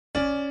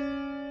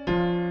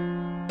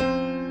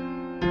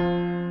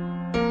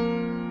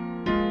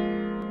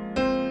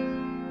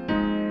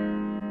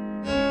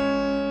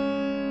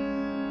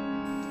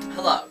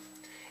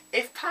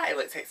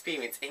pilots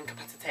experience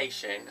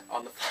incapacitation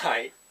on the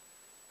flight,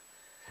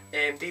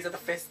 these are the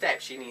first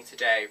steps you need to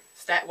do.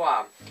 Step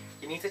 1,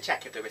 you need to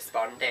check if they're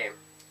responding.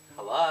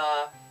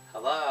 Hello?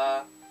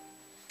 Hello?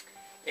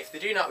 If they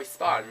do not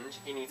respond,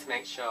 you need to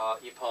make sure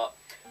you put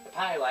the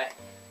pilot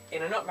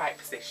in an upright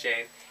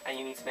position, and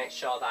you need to make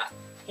sure that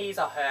his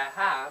or her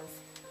hands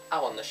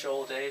are on the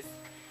shoulders,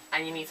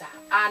 and you need to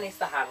harness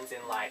the hands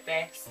in like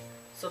this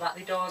so that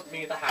they don't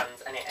move the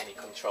hands and hit any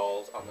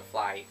controls on the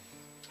flight.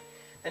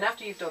 Then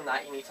after you've done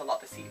that, you need to lock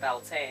the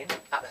seatbelt in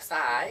at the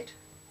side,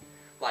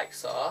 like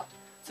so,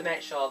 to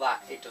make sure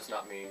that it does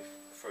not move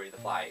through the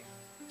flight.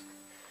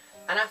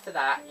 And after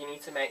that, you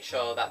need to make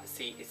sure that the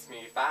seat is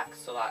moved back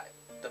so that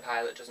the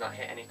pilot does not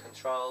hit any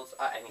controls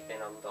or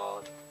anything on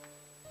board.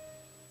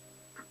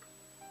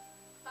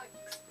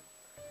 Thanks.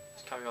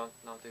 Just carry on,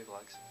 now do the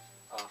legs.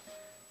 Oh.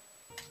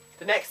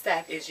 The next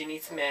step is you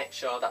need to make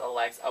sure that the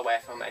legs are away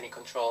from any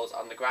controls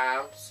on the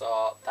ground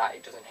so that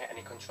it doesn't hit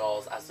any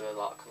controls, as there are a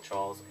lot of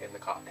controls in the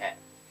cockpit.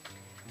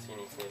 So you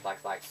need to move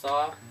legs like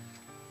so.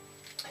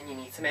 And you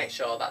need to make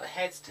sure that the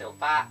head's tilted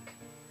back.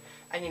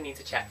 And you need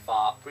to check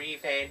for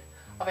breathing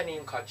of any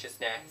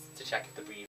unconsciousness to check if the breathing